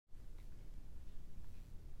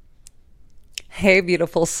Hey,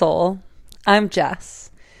 beautiful soul. I'm Jess,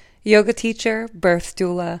 yoga teacher, birth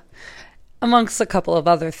doula, amongst a couple of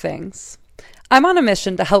other things. I'm on a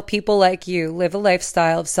mission to help people like you live a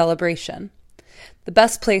lifestyle of celebration. The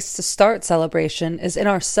best place to start celebration is in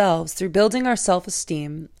ourselves through building our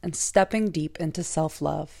self-esteem and stepping deep into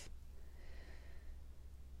self-love.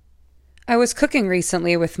 I was cooking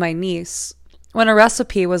recently with my niece when a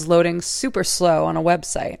recipe was loading super slow on a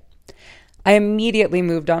website. I immediately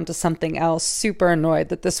moved on to something else, super annoyed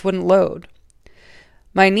that this wouldn't load.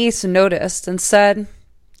 My niece noticed and said,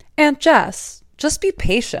 "Aunt Jess, just be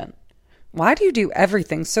patient. Why do you do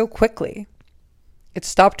everything so quickly?" It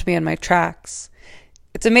stopped me in my tracks.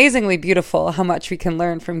 It's amazingly beautiful how much we can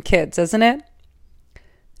learn from kids, isn't it?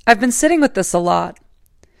 I've been sitting with this a lot.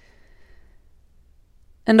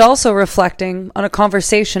 And also reflecting on a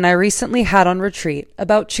conversation I recently had on retreat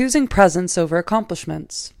about choosing presence over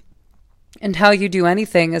accomplishments. And how you do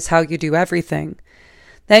anything is how you do everything.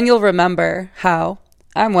 Then you'll remember how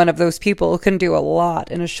I'm one of those people who can do a lot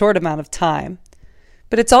in a short amount of time.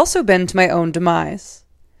 But it's also been to my own demise.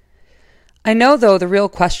 I know, though, the real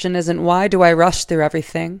question isn't why do I rush through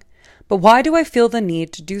everything, but why do I feel the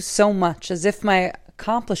need to do so much as if my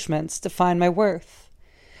accomplishments define my worth?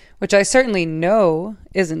 Which I certainly know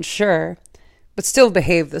isn't sure, but still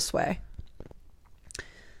behave this way.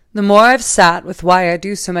 The more I've sat with why I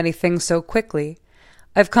do so many things so quickly,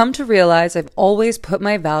 I've come to realize I've always put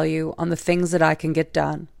my value on the things that I can get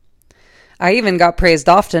done. I even got praised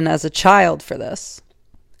often as a child for this.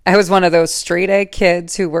 I was one of those straight-A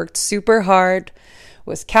kids who worked super hard,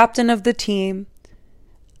 was captain of the team.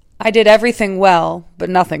 I did everything well, but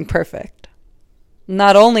nothing perfect.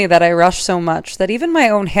 Not only that I rush so much that even my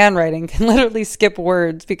own handwriting can literally skip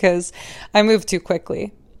words because I move too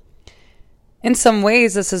quickly. In some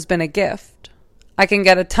ways, this has been a gift. I can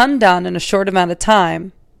get a ton done in a short amount of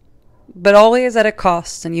time, but always at a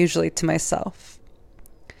cost and usually to myself.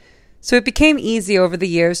 So it became easy over the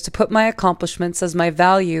years to put my accomplishments as my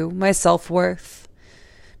value, my self-worth.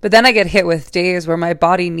 But then I get hit with days where my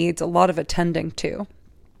body needs a lot of attending to.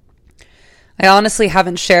 I honestly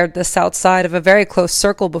haven't shared this outside of a very close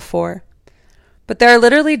circle before, but there are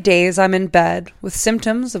literally days I'm in bed with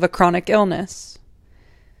symptoms of a chronic illness.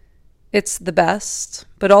 It's the best,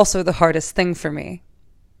 but also the hardest thing for me.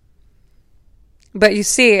 But you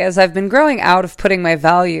see, as I've been growing out of putting my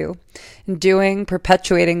value in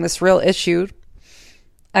perpetuating this real issue,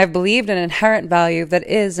 I've believed an inherent value that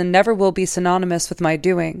is and never will be synonymous with my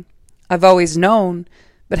doing. I've always known,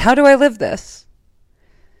 but how do I live this?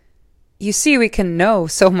 You see, we can know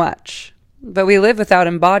so much, but we live without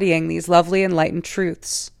embodying these lovely enlightened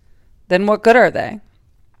truths. Then what good are they?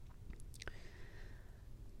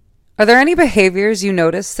 Are there any behaviors you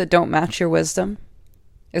notice that don't match your wisdom?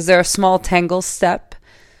 Is there a small tangle step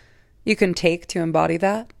you can take to embody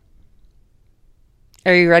that?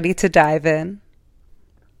 Are you ready to dive in?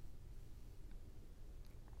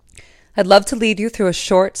 I'd love to lead you through a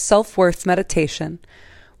short self-worth meditation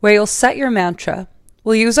where you'll set your mantra.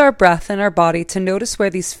 We'll use our breath and our body to notice where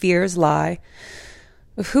these fears lie,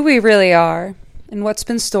 of who we really are, and what's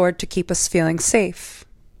been stored to keep us feeling safe.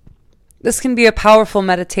 This can be a powerful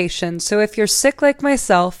meditation, so if you're sick like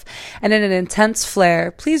myself and in an intense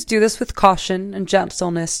flare, please do this with caution and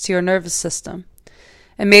gentleness to your nervous system.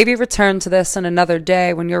 And maybe return to this on another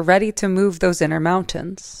day when you're ready to move those inner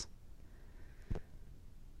mountains.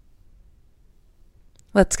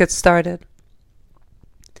 Let's get started.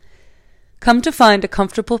 Come to find a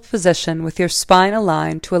comfortable position with your spine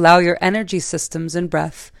aligned to allow your energy systems and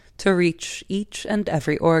breath to reach each and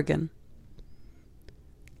every organ.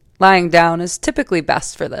 Lying down is typically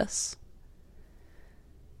best for this.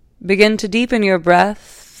 Begin to deepen your breath,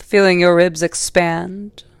 feeling your ribs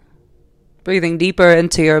expand, breathing deeper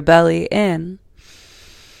into your belly, in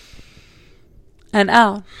and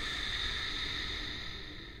out.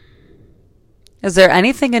 Is there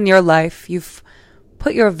anything in your life you've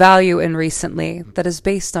put your value in recently that is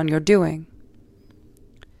based on your doing?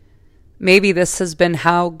 Maybe this has been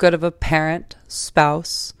how good of a parent,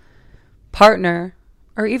 spouse, partner,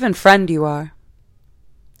 or even friend you are,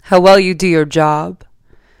 how well you do your job,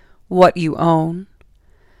 what you own,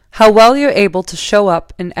 how well you're able to show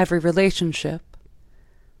up in every relationship.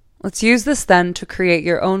 Let's use this then to create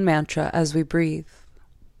your own mantra as we breathe.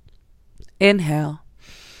 Inhale.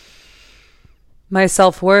 My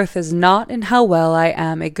self-worth is not in how well I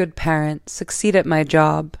am a good parent, succeed at my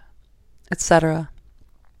job, etc.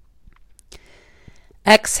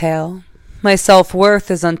 Exhale. My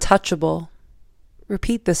self-worth is untouchable.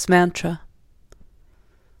 Repeat this mantra.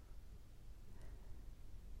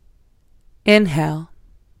 Inhale.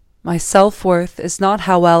 My self-worth is not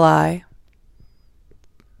how well I.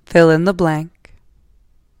 Fill in the blank.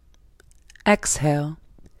 Exhale.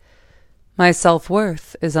 My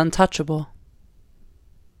self-worth is untouchable.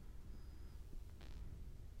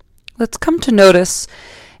 Let's come to notice,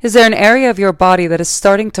 is there an area of your body that is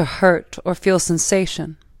starting to hurt or feel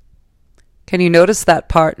sensation? Can you notice that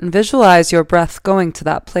part and visualize your breath going to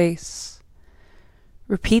that place?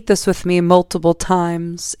 Repeat this with me multiple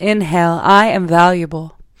times. Inhale, I am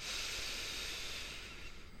valuable.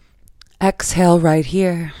 Exhale right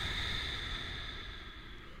here.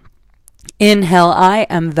 Inhale, I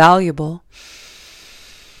am valuable.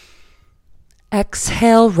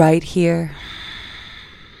 Exhale right here.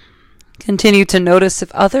 Continue to notice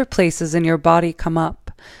if other places in your body come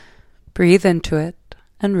up. Breathe into it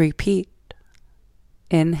and repeat.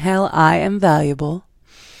 Inhale, I am valuable.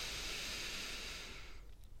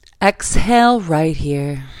 Exhale right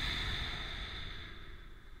here.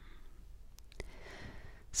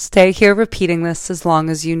 Stay here repeating this as long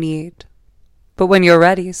as you need. But when you're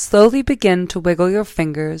ready, slowly begin to wiggle your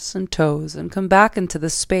fingers and toes and come back into the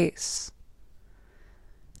space.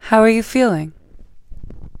 How are you feeling?